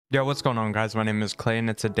Yo, what's going on, guys? My name is Clay, and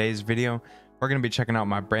in today's video we're going to be checking out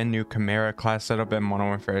my brand new Chimera class setup in Modern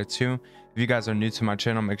Warfare 2. If you guys are new to my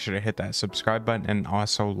channel, make sure to hit that subscribe button and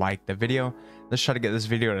also like the video. Let's try to get this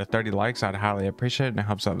video to 30 likes. I'd highly appreciate it, and it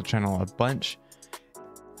helps out the channel a bunch.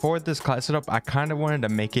 For this class setup, I kind of wanted to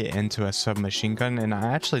make it into a submachine gun, and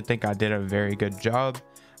I actually think I did a very good job.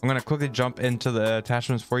 I'm going to quickly jump into the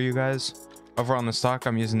attachments for you guys. Over on the stock,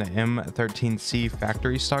 I'm using the M13C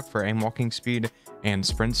factory stock for aim walking speed and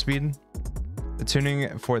sprint speed. The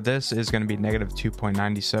tuning for this is going to be negative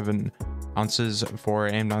 2.97 ounces for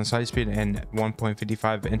aim down sight speed and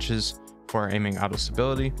 1.55 inches for aiming auto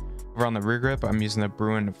stability. Over on the rear grip, I'm using the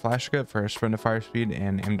Bruin flash grip for sprint to fire speed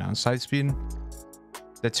and aim down sight speed.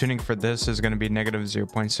 The tuning for this is going to be negative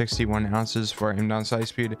 0.61 ounces for aim down sight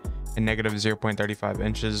speed and negative 0.35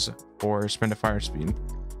 inches for sprint to fire speed.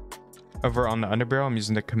 Over on the underbarrel, I'm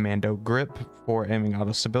using the Commando grip for aiming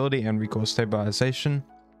auto stability and recoil stabilization.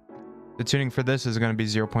 The tuning for this is going to be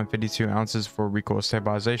 0.52 ounces for recoil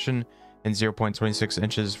stabilization and 0.26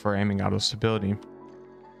 inches for aiming auto stability.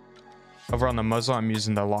 Over on the muzzle, I'm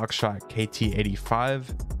using the Lockshot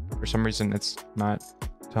KT85. For some reason, it's not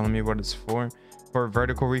telling me what it's for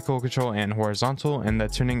vertical recoil control and horizontal, and the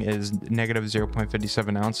tuning is negative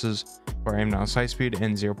 0.57 ounces for aim down sight speed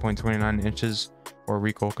and 0.29 inches for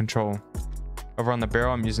recoil control. Over on the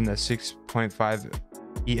barrel, I'm using the 6.5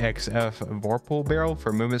 EXF Vorpal barrel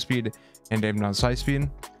for movement speed and aim down sight speed.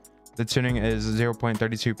 The tuning is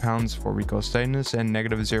 0.32 pounds for recoil steadiness and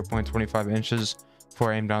negative 0.25 inches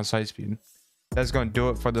for aim down sight speed. That's going to do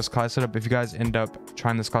it for this class setup. If you guys end up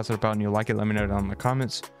trying this class setup out and you like it, let me know down in the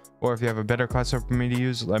comments. Or if you have a better class setup for me to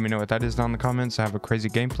use, let me know what that is down in the comments. I have a crazy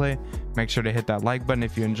gameplay. Make sure to hit that like button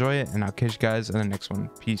if you enjoy it, and I'll catch you guys in the next one.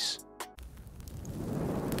 Peace.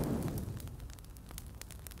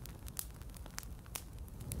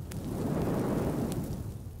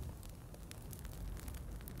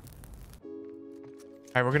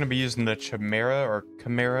 Alright, we're going to be using the Chimera or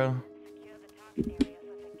Chimera. I'm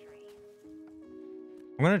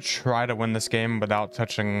going to try to win this game without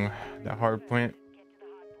touching the hard point.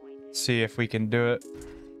 See if we can do it.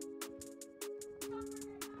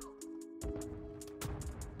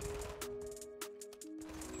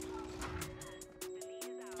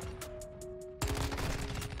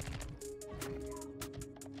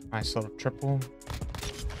 Nice little triple.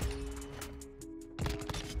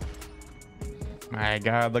 My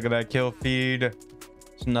God, look at that kill feed.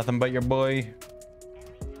 It's nothing but your boy.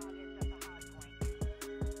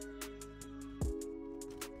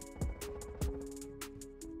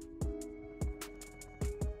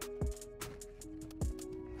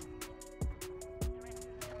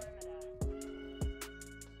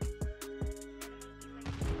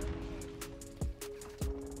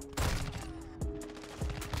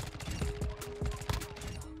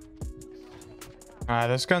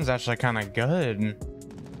 This gun's actually kind of good.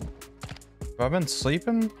 Have I been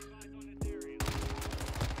sleeping?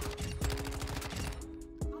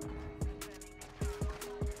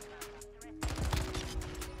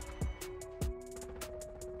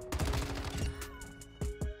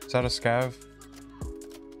 Is that a scav?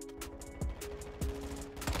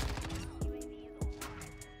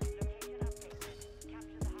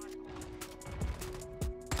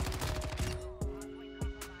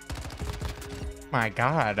 My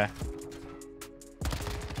God.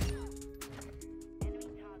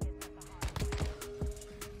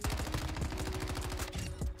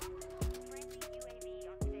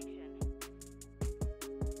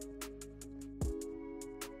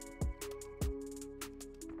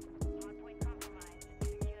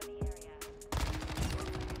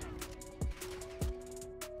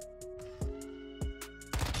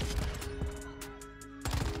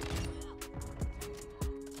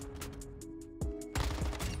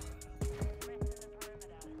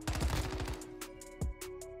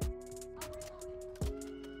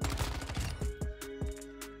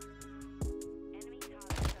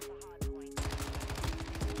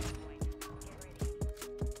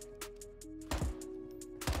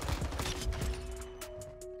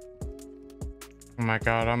 Oh my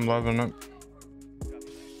God, I'm loving it.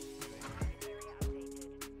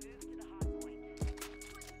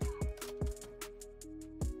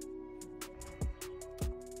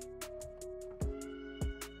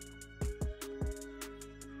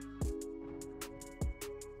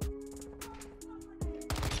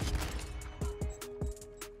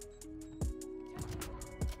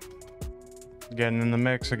 Getting in the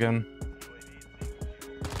mix again.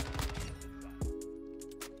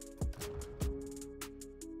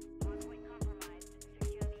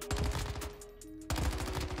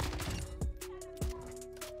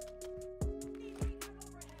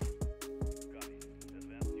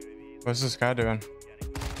 What's this guy doing?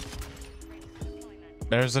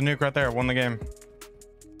 There's the nuke right there. Won the game.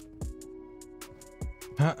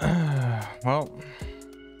 Well,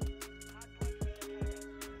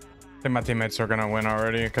 I think my teammates are gonna win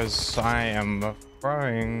already because I am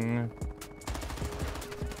crying.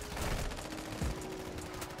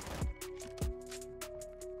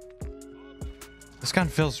 This gun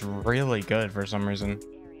feels really good for some reason.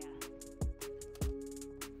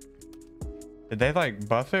 Did they like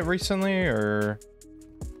buff it recently or?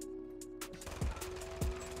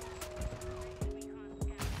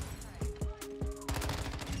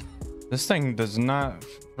 This thing does not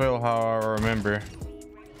feel how I remember.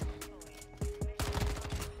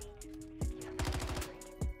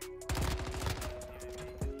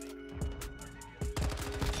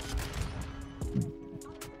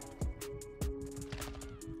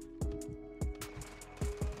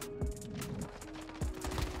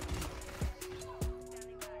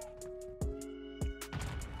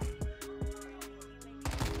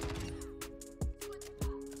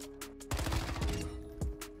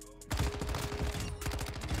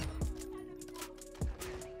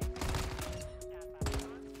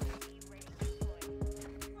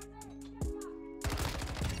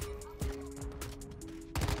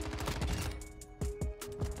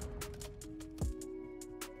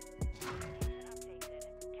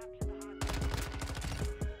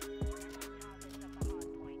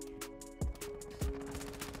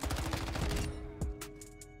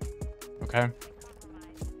 Okay.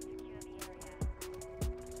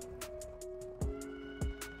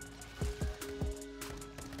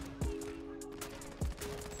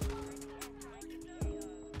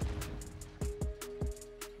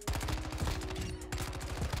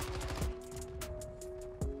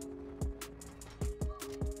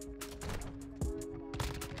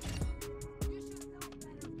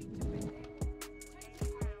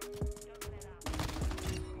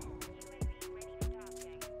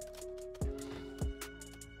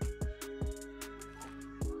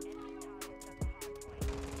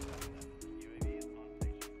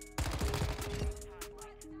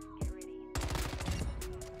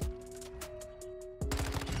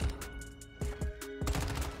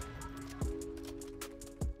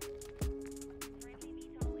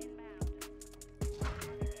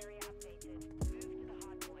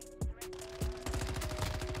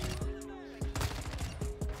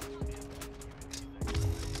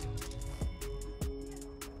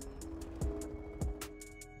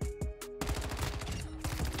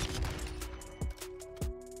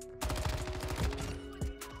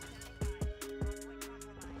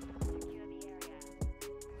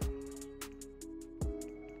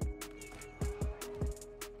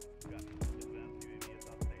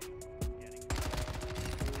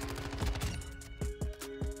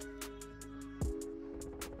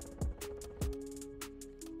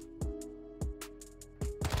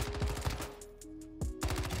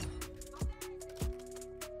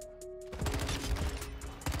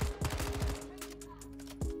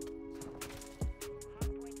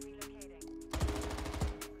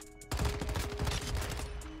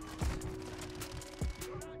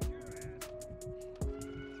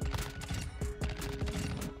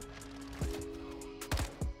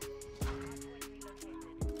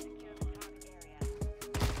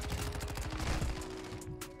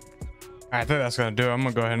 I think that's gonna do it. I'm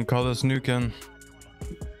gonna go ahead and call this nuke in.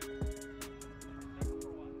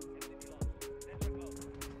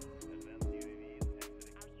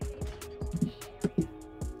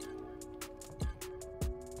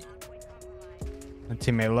 My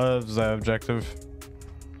teammate loves that objective.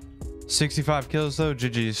 65 kills though,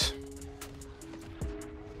 GG's.